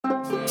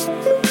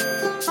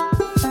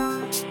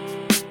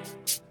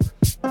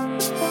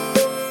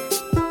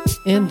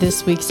In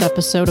this week's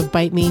episode of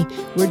Bite Me,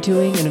 we're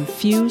doing an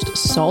infused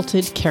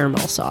salted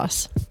caramel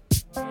sauce.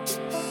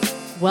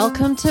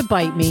 Welcome to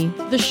Bite Me,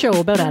 the show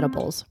about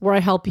edibles, where I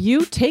help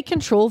you take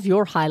control of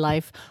your high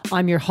life.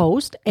 I'm your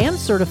host and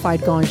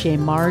certified Ganjier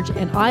Marge,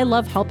 and I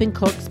love helping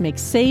cooks make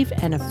safe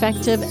and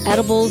effective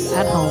edibles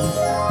at home.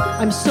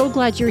 I'm so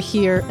glad you're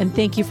here, and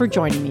thank you for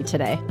joining me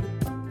today.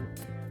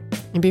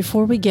 And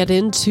before we get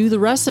into the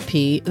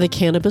recipe, the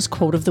cannabis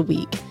quote of the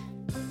week.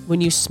 When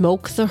you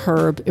smoke the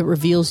herb, it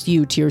reveals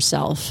you to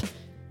yourself.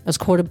 As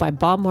quoted by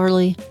Bob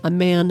Marley, a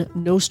man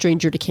no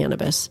stranger to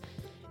cannabis.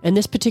 And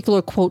this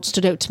particular quote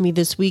stood out to me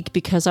this week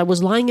because I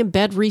was lying in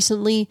bed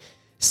recently,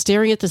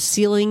 staring at the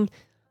ceiling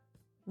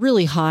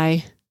really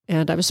high,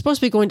 and I was supposed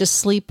to be going to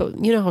sleep, but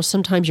you know how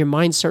sometimes your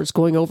mind starts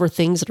going over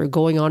things that are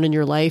going on in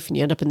your life and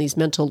you end up in these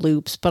mental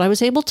loops. But I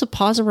was able to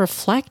pause and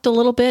reflect a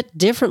little bit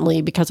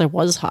differently because I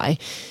was high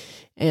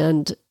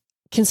and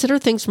consider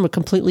things from a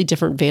completely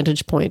different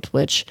vantage point,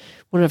 which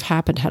wouldn't have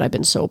happened had I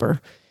been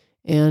sober.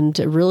 And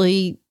it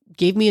really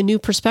gave me a new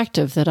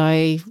perspective that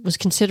I was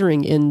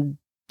considering in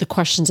the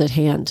questions at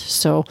hand.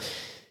 So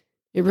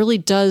it really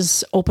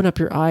does open up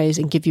your eyes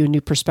and give you a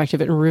new perspective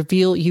and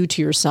reveal you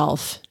to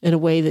yourself in a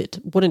way that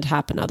wouldn't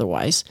happen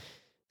otherwise.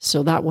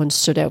 So that one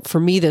stood out for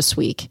me this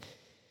week.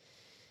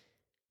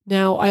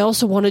 Now, I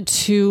also wanted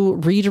to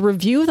read a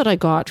review that I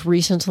got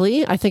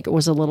recently. I think it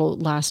was a little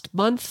last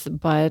month,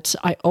 but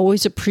I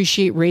always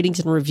appreciate ratings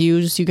and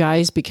reviews, you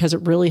guys, because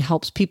it really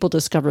helps people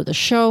discover the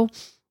show.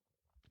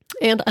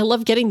 And I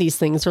love getting these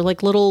things. They're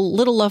like little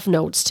love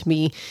notes to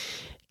me.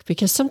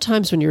 Because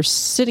sometimes when you're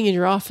sitting in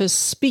your office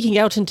speaking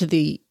out into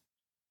the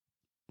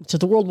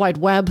World Wide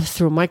Web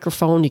through a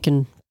microphone, you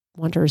can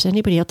wonder, is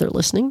anybody out there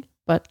listening?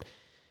 But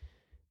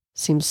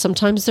seems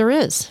sometimes there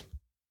is.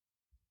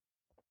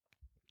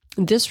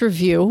 This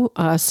review,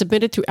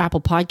 submitted through Apple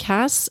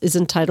Podcasts, is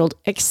entitled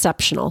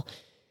Exceptional.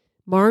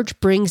 Marge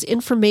brings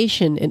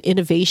information and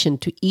innovation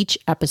to each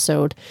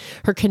episode.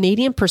 Her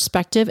Canadian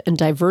perspective and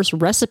diverse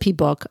recipe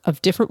book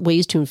of different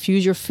ways to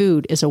infuse your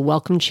food is a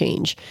welcome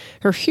change.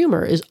 Her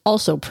humor is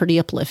also pretty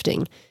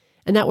uplifting.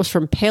 And that was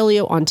from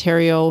Paleo,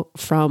 Ontario,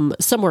 from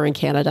somewhere in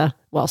Canada.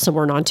 Well,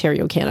 somewhere in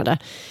Ontario, Canada.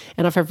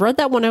 And if I've read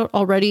that one out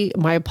already,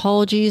 my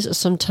apologies.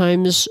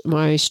 Sometimes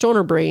my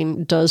stoner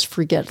brain does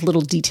forget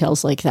little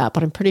details like that,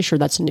 but I'm pretty sure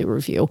that's a new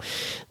review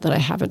that I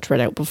haven't read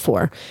out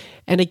before.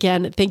 And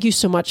again, thank you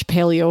so much,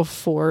 Paleo,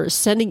 for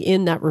sending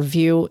in that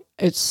review.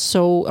 It's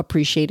so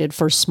appreciated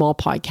for a small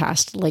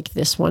podcast like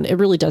this one. It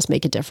really does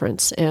make a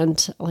difference.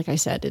 And like I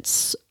said,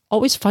 it's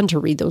always fun to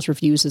read those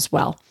reviews as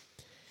well.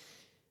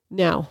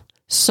 Now,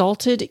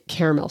 salted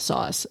caramel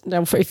sauce.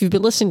 Now, if you've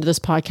been listening to this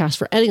podcast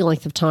for any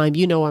length of time,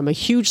 you know I'm a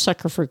huge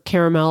sucker for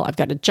caramel. I've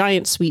got a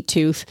giant sweet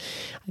tooth.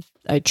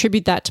 I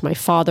attribute that to my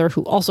father,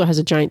 who also has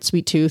a giant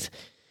sweet tooth.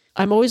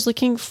 I'm always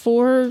looking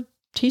for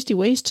tasty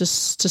ways to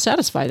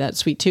satisfy that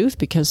sweet tooth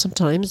because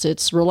sometimes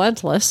it's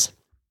relentless.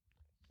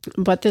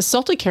 But this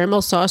salted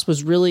caramel sauce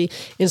was really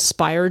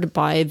inspired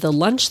by the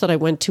lunch that I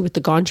went to with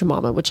the Ganja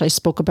Mama, which I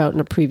spoke about in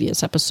a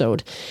previous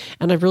episode.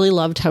 And I really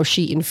loved how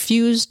she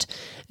infused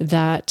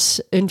the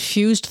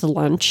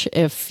lunch.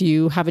 If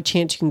you have a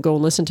chance, you can go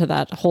and listen to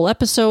that whole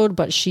episode.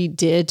 But she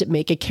did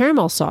make a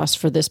caramel sauce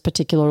for this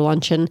particular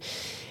luncheon.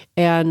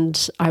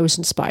 And I was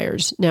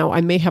inspired. Now,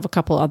 I may have a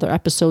couple other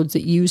episodes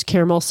that use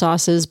caramel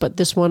sauces, but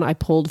this one I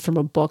pulled from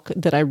a book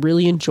that I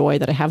really enjoy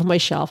that I have on my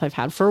shelf. I've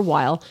had for a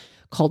while,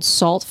 called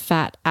Salt,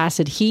 Fat,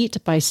 Acid,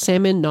 Heat by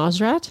Samin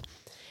Nosrat.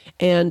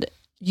 And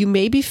you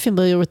may be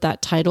familiar with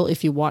that title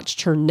if you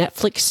watched her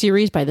Netflix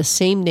series by the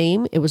same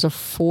name. It was a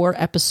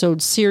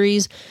 4-episode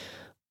series,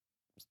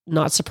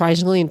 not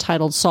surprisingly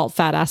entitled Salt,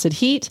 Fat, Acid,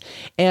 Heat.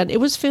 And it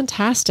was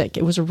fantastic.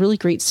 It was a really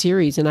great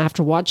series. And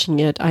after watching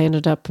it, I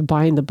ended up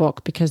buying the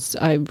book because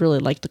I really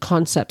liked the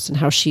concepts and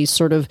how she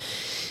sort of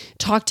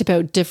talked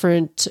about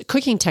different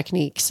cooking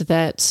techniques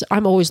that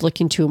I'm always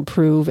looking to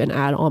improve and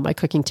add on my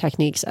cooking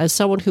techniques. As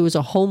someone who is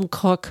a home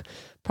cook,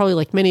 probably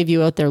like many of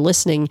you out there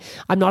listening,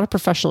 I'm not a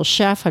professional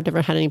chef. I've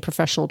never had any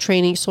professional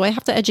training, so I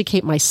have to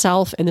educate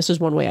myself. And this is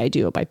one way I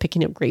do it, by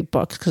picking up great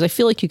books, because I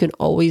feel like you can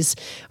always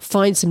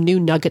find some new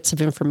nuggets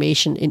of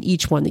information in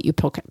each one that you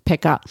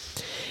pick up.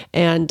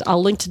 And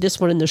I'll link to this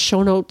one in the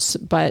show notes,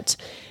 but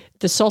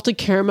the salted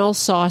caramel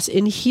sauce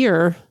in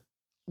here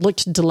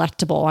looked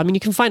delectable. I mean, you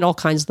can find all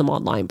kinds of them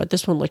online, but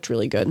this one looked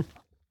really good.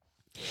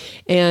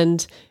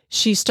 And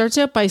she starts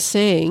out by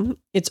saying,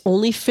 it's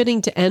only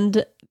fitting to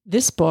end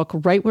this book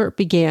right where it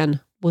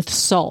began, with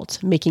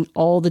salt making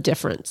all the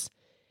difference.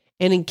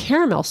 And in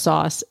caramel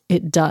sauce,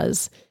 it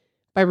does.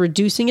 By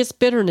reducing its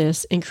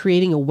bitterness and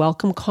creating a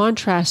welcome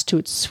contrast to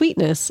its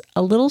sweetness,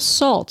 a little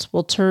salt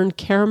will turn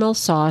caramel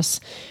sauce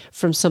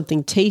from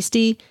something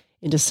tasty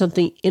into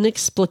something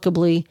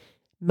inexplicably,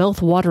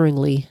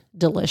 mouth-wateringly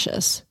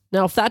delicious.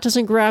 Now, if that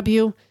doesn't grab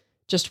you,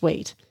 just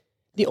wait.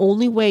 The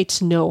only way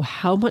to know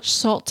how much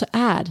salt to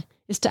add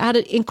is to add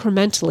it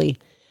incrementally,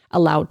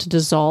 allow it to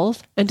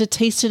dissolve, and to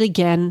taste it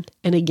again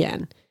and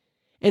again.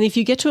 And if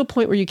you get to a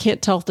point where you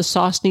can't tell if the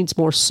sauce needs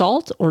more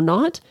salt or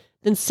not,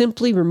 then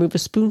simply remove a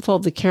spoonful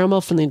of the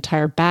caramel from the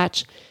entire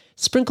batch,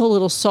 Sprinkle a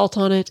little salt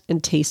on it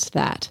and taste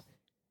that.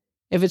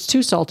 If it's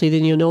too salty,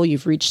 then you'll know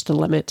you've reached the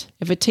limit.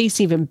 If it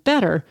tastes even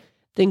better,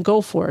 then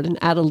go for it and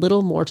add a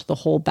little more to the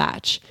whole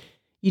batch.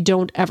 You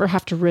don't ever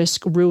have to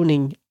risk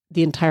ruining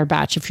the entire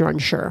batch if you're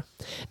unsure.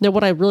 Now,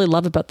 what I really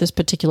love about this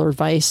particular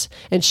advice,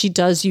 and she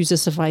does use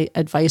this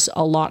advice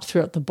a lot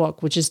throughout the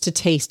book, which is to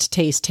taste.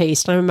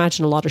 And I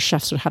imagine a lot of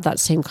chefs would have that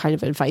same kind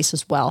of advice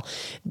as well,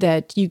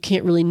 that you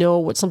can't really know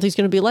what something's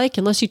going to be like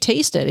unless you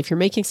taste it. If you're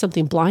making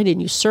something blind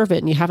and you serve it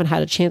and you haven't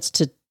had a chance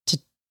to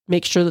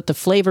make sure that the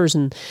flavors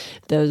and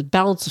the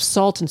balance of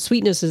salt and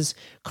sweetness is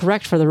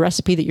correct for the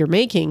recipe that you're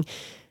making,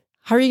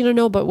 how are you going to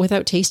know but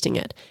without tasting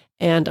it?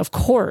 And of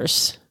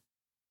course,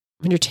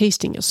 when you're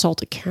tasting a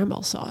salted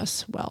caramel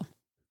sauce, well,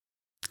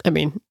 I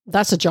mean,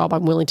 that's a job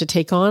I'm willing to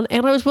take on,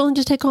 and I was willing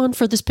to take on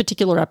for this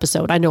particular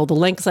episode. I know the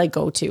lengths I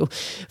go to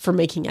for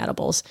making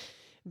edibles,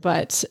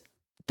 but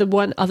the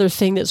one other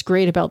thing that's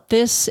great about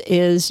this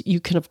is you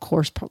can, of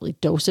course, probably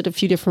dose it a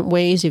few different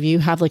ways. If you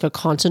have like a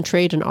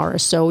concentrate, an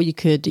RSO, you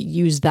could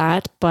use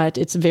that, but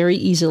it's very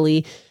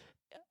easily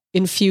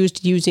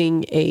infused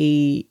using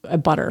a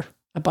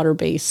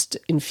butter-based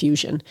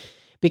infusion,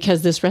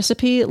 because this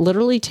recipe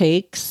literally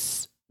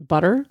takes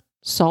butter,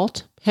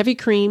 salt, heavy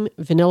cream,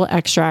 vanilla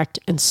extract,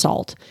 and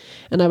salt.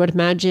 And I would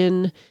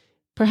imagine,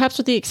 perhaps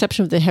with the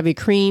exception of the heavy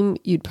cream,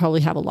 you'd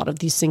probably have a lot of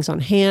these things on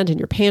hand in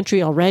your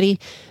pantry already.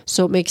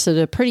 So it makes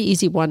it a pretty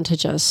easy one to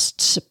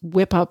just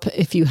whip up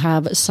if you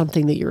have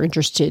something that you're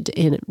interested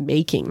in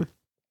making.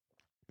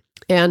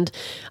 And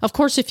of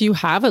course, if you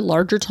have a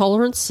larger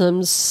tolerance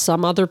than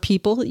some other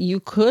people,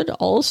 you could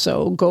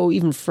also go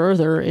even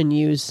further and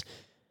use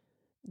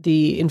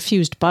the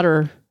infused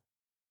butter,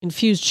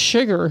 infused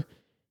sugar,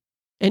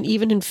 and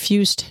even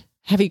infused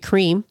heavy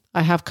cream.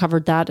 I have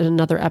covered that in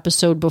another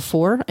episode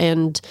before.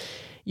 And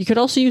you could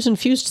also use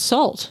infused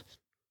salt.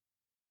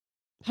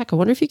 Heck, I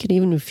wonder if you could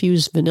even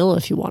infuse vanilla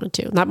if you wanted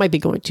to. That might be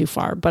going too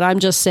far, but I'm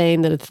just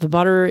saying that if the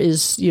butter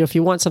is, if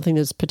you want something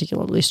that's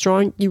particularly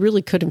strong, you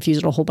really could infuse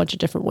it a whole bunch of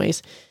different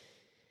ways.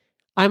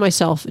 I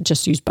myself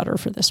just use butter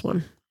for this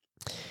one.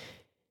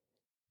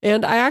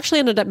 And I actually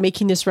ended up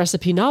making this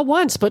recipe not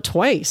once, but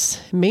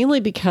twice, mainly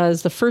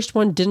because the first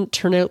one didn't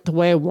turn out the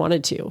way I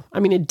wanted to.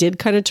 I mean, it did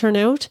kind of turn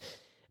out,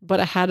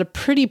 but it had a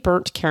pretty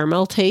burnt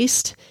caramel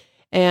taste.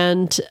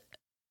 And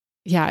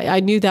yeah, I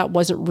knew that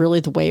wasn't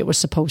really the way it was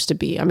supposed to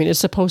be. I mean, it's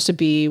supposed to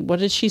be, what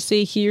did she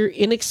say here?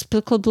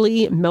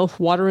 Inexplicably,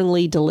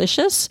 mouth-wateringly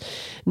delicious.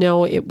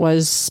 No, it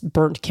was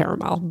burnt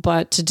caramel.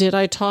 But did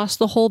I toss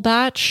the whole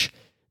batch?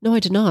 No, I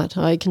did not.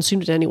 I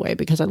consumed it anyway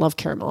because I love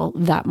caramel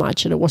that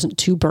much, and it wasn't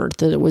too burnt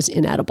that it was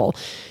inedible.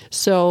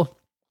 So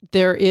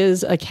there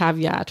is a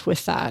caveat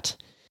with that.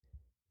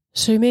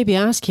 So you may be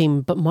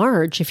asking, but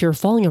Marge, if you're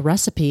following a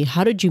recipe,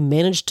 how did you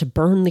manage to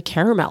burn the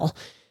caramel?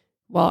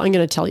 Well, I'm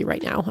going to tell you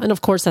right now. And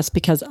of course, that's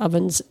because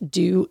ovens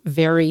do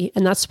vary.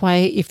 And that's why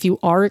if you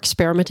are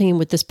experimenting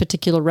with this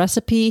particular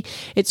recipe,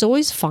 it's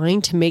always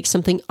fine to make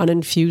something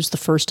uninfused the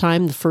first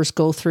time, the first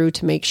go through,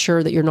 to make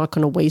sure that you're not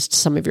going to waste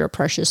some of your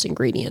precious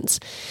ingredients.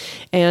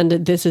 And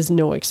this is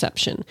no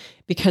exception,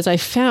 because I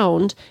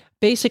found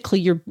basically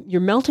you're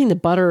melting the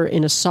butter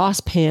in a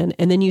saucepan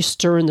and then you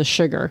stir in the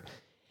sugar.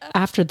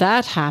 After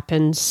that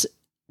happens,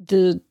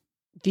 the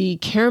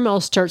caramel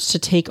starts to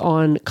take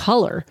on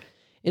color.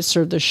 It's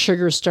sort of the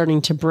sugar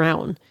starting to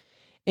brown.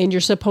 And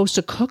you're supposed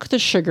to cook the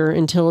sugar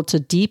until it's a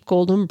deep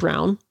golden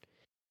brown.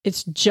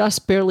 It's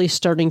just barely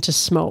starting to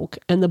smoke.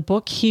 And the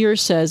book here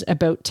says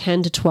about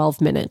 10 to 12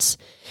 minutes.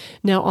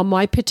 Now, on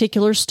my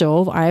particular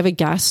stove, I have a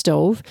gas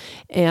stove,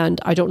 and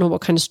I don't know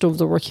what kind of stove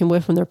they're working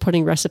with when they're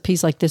putting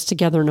recipes like this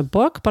together in a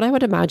book, but I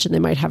would imagine they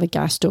might have a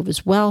gas stove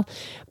as well.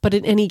 But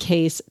in any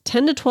case,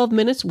 10 to 12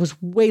 minutes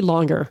was way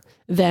longer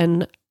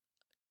than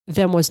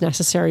was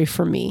necessary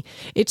for me.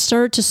 It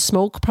started to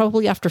smoke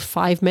probably after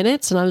 5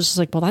 minutes, and I was just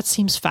like, well, that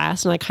seems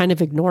fast, and I kind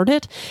of ignored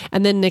it.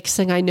 And then next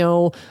thing I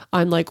know,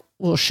 I'm like,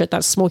 well, shit,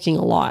 that's smoking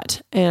a lot.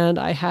 And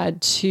I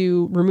had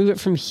to remove it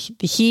from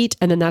the heat,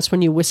 and then that's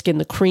when you whisk in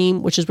the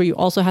cream, which is where you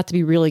also have to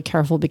be really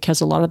careful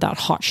because a lot of that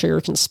hot sugar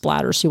can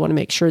splatter, so you want to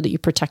make sure that you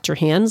protect your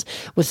hands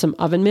with some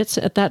oven mitts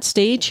at that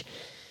stage.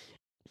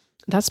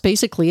 That's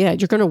basically it.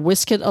 You're going to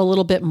whisk it a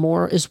little bit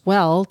more as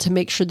well to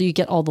make sure that you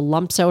get all the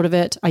lumps out of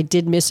it. I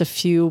did miss a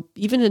few,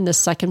 even in the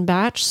second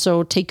batch.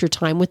 So take your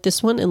time with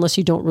this one, unless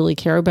you don't really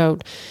care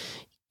about,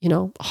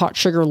 hot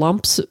sugar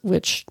lumps,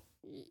 which,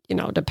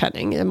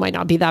 depending, it might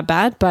not be that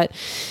bad. But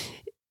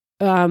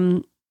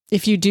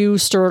if you do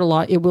stir it a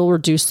lot, it will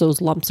reduce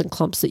those lumps and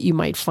clumps that you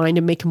might find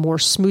and make a more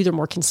smoother,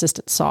 more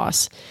consistent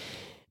sauce.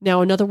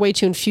 Now, another way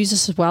to infuse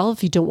this as well,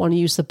 if you don't want to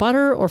use the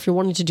butter or if you're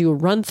wanting to do a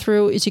run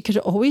through, is you could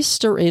always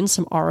stir in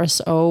some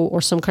RSO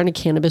or some kind of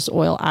cannabis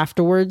oil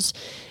afterwards.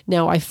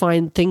 Now, I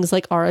find things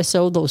like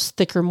RSO, those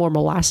thicker, more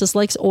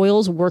molasses-like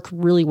oils, work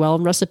really well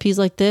in recipes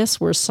like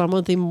this, where some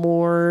of the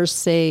more,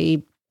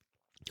 say,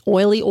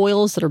 oily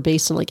oils that are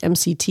based on like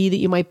MCT that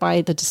you might buy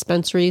at the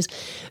dispensaries,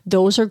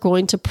 those are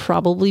going to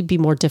probably be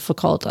more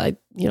difficult.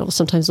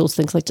 Sometimes those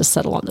things like to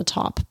settle on the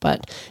top,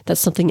 but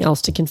that's something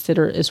else to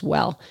consider as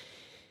well.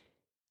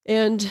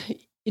 And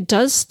It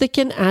does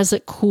thicken as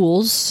it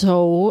cools.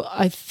 So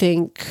I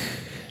think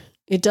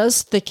it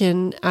does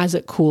thicken as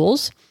it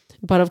cools.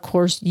 But of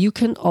course, you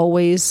can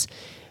always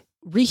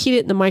reheat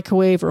it in the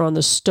microwave or on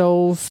the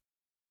stove.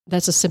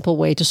 That's a simple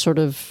way to sort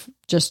of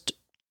just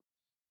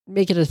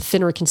make it a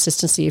thinner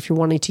consistency if you're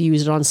wanting to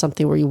use it on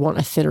something where you want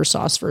a thinner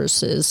sauce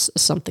versus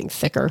something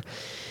thicker.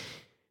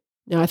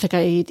 Now, I think I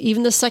ate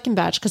even the second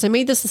batch because I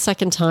made this the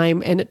second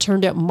time and it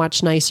turned out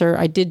much nicer.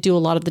 I did do a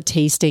lot of the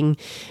tasting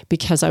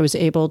because I was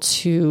able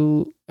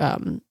to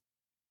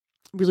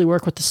really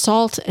work with the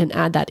salt and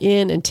add that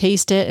in and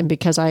taste it. And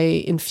because I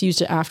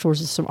infused it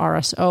afterwards with some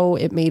RSO,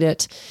 it made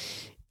it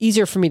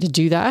easier for me to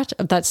do that.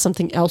 That's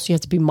something else you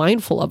have to be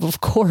mindful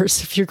of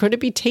course. If you're going to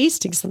be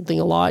tasting something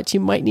a lot, you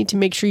might need to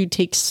make sure you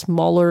take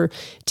smaller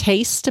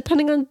tastes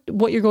depending on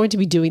what you're going to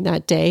be doing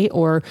that day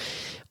or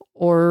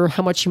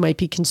how much you might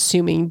be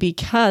consuming,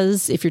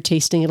 because if you're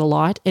tasting it a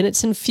lot and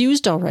it's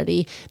infused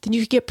already, then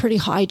you get pretty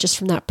high just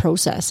from that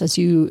process as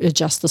you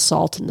adjust the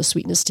salt and the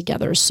sweetness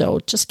together. So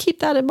just keep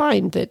that in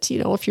mind that,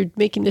 if you're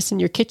making this in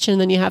your kitchen,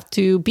 then you have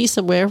to be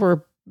somewhere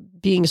where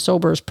being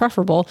sober is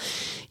preferable.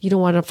 You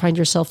don't want to find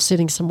yourself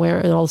sitting somewhere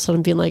and all of a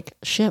sudden being like,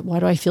 shit, why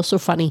do I feel so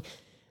funny?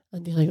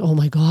 And be like, oh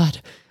my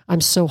God,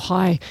 I'm so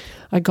high.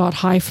 I got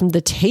high from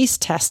the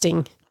taste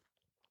testing,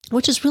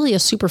 which is really a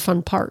super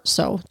fun part.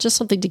 So just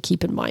something to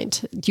keep in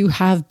mind. You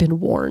have been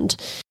warned.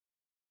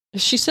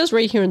 She says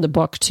right here in the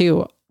book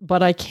too,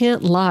 but I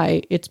can't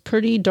lie, it's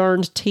pretty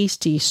darned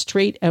tasty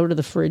straight out of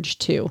the fridge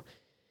too.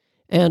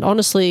 And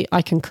honestly,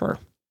 I concur.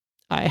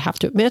 I have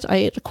to admit, I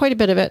ate quite a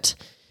bit of it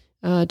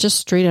just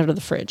straight out of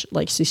the fridge,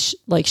 like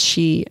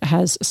she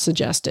has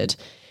suggested.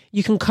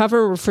 You can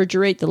cover or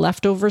refrigerate the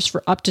leftovers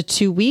for up to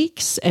 2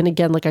 weeks. And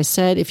again, like I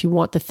said, if you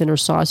want the thinner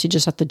sauce, you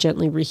just have to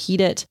gently reheat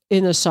it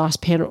in a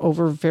saucepan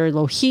over very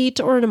low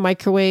heat or in a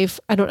microwave.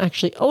 I don't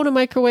actually own a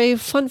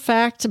microwave, fun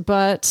fact,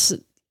 but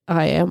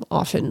I am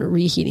often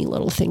reheating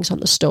little things on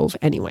the stove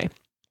anyway.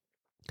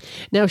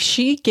 Now,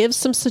 she gives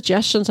some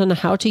suggestions on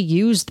how to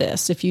use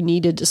this if you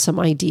needed some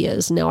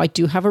ideas. Now, I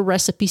do have a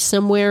recipe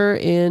somewhere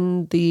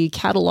in the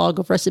catalog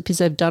of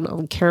recipes I've done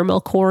on caramel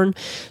corn.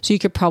 So you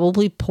could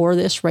probably pour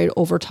this right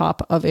over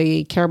top of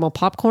a caramel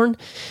popcorn,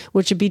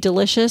 which would be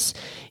delicious.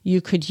 You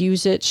could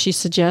use it, she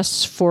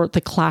suggests, for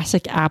the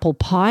classic apple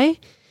pie,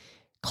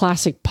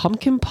 classic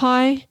pumpkin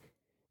pie.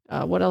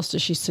 What else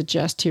does she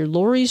suggest here?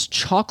 Lori's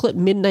chocolate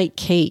midnight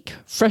cake,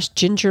 fresh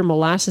ginger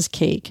molasses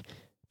cake,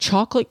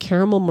 chocolate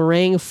caramel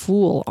meringue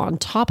fool on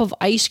top of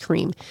ice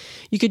cream.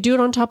 You could do it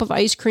on top of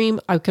ice cream.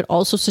 I could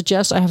also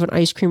suggest, I have an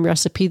ice cream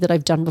recipe that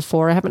I've done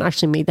before. I haven't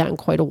actually made that in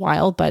quite a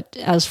while, but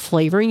as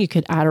flavoring, you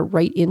could add it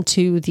right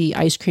into the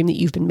ice cream that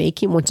you've been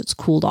making once it's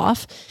cooled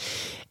off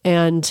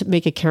and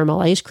make a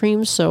caramel ice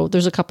cream. So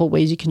there's a couple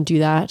ways you can do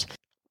that.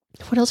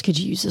 What else could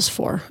you use this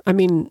for? I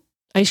mean,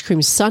 ice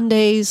cream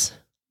sundaes,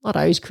 a lot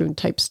of ice cream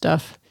type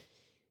stuff,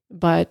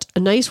 but a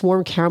nice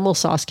warm caramel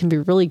sauce can be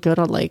really good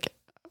on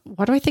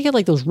why do I think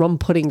of those rum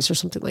puddings or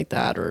something like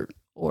that?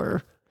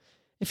 Or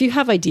if you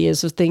have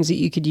ideas of things that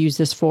you could use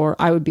this for,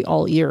 I would be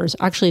all ears.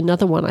 Actually,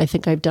 another one I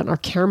think I've done are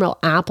caramel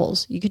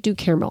apples. You could do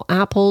caramel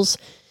apples,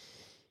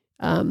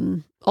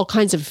 all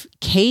kinds of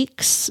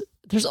cakes.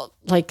 There's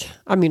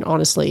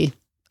honestly,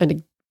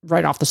 and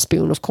right off the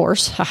spoon, of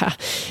course,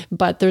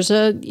 but there's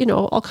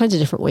all kinds of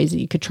different ways that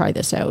you could try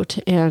this out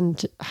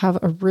and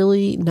have a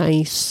really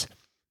nice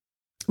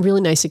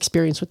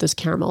experience with this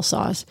caramel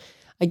sauce.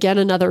 Again,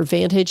 another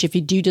advantage, if you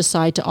do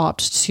decide to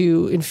opt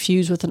to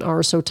infuse with an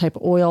RSO type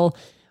oil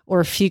or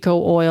a FICO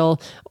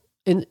oil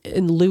in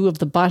lieu of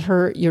the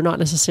butter, you're not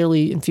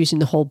necessarily infusing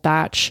the whole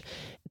batch.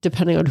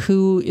 Depending on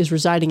who is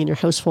residing in your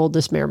household,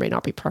 this may or may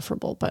not be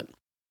preferable.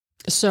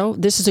 So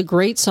this is a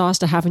great sauce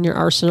to have in your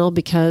arsenal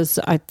because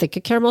I think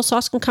a caramel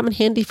sauce can come in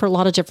handy for a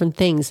lot of different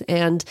things.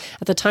 And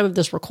at the time of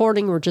this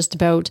recording,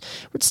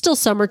 it's still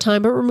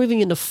summertime, but we're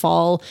moving into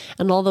fall,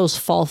 and all those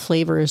fall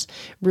flavors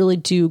really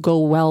do go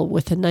well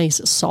with a nice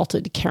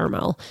salted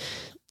caramel.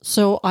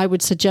 So I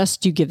would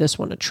suggest you give this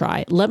one a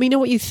try. Let me know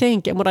what you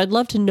think. And what I'd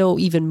love to know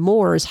even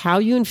more is how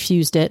you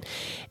infused it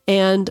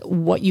and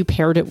what you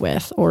paired it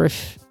with, or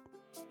if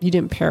you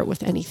didn't pair it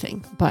with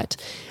anything. But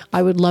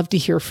I would love to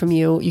hear from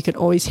you. You can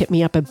always hit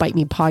me up at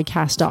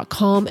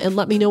bitemepodcast.com and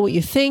let me know what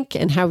you think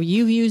and how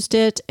you used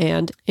it.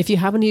 And if you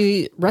have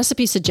any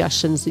recipe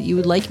suggestions that you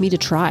would like me to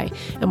try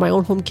in my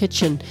own home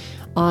kitchen,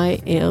 I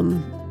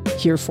am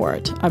here for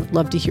it. I would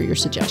love to hear your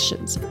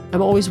suggestions.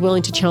 I'm always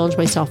willing to challenge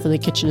myself in the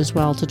kitchen as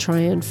well to try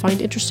and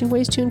find interesting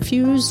ways to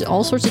infuse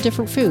all sorts of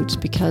different foods,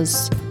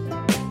 because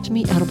to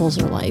me,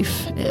 edibles are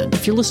life. And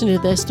if you're listening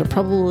to this, they're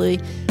probably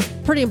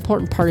pretty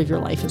important part of your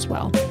life as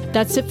well.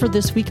 That's it for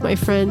this week, my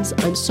friends.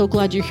 I'm so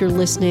glad you're here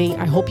listening.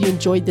 I hope you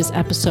enjoyed this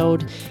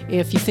episode.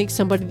 If you think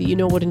somebody that you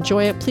know would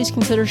enjoy it, please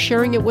consider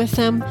sharing it with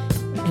them.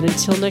 And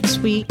until next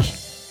week,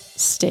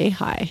 stay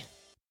high.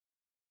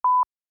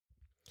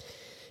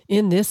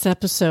 In this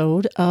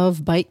episode of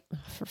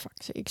for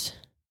fuck's sakes.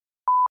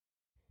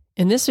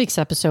 In this week's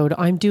episode,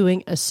 I'm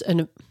doing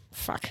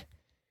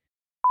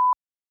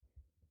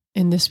In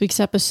In this week's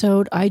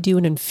episode, I do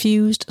an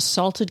infused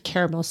salted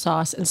caramel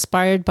sauce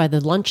inspired by the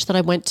lunch that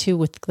I went to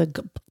with